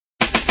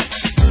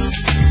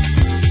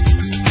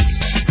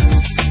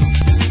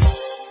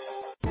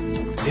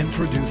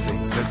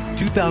Introducing the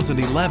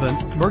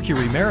 2011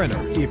 Mercury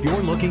Mariner. If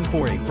you're looking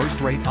for a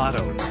first-rate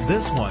auto,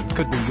 this one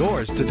could be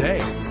yours today.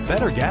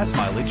 Better gas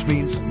mileage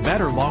means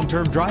better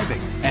long-term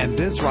driving, and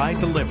this ride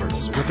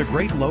delivers with a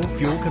great low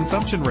fuel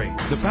consumption rate.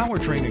 The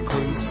powertrain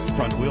includes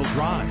front-wheel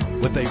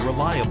drive with a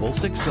reliable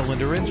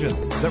 6-cylinder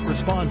engine that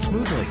responds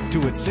smoothly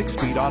to its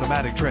 6-speed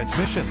automatic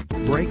transmission.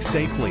 Brake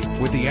safely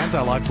with the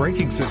anti-lock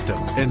braking system.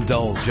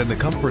 Indulge in the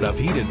comfort of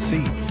heated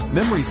seats.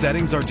 Memory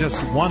settings are just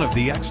one of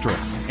the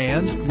extras.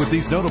 And with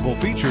these notable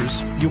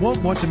features, you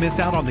won't want to miss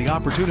out on the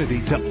opportunity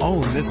to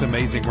own this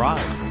amazing ride.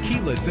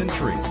 Keyless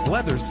entry,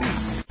 leather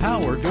seats,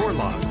 power door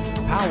locks,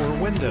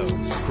 power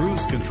windows,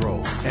 cruise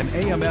control, an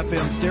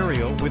AM/FM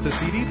stereo with a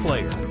CD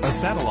player, a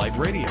satellite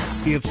radio.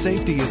 If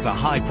safety is a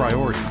high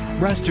priority,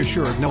 rest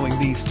assured knowing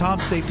these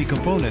top safety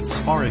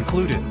components are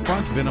included: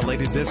 front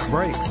ventilated disc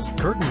brakes,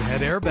 curtain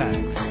head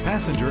airbags,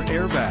 passenger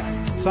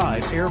airbag,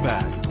 side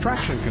airbag,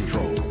 traction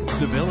control,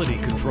 stability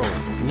control,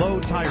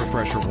 low tire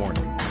pressure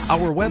warning.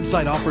 Our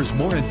website offers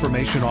more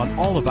information on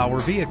all of our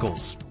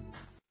vehicles.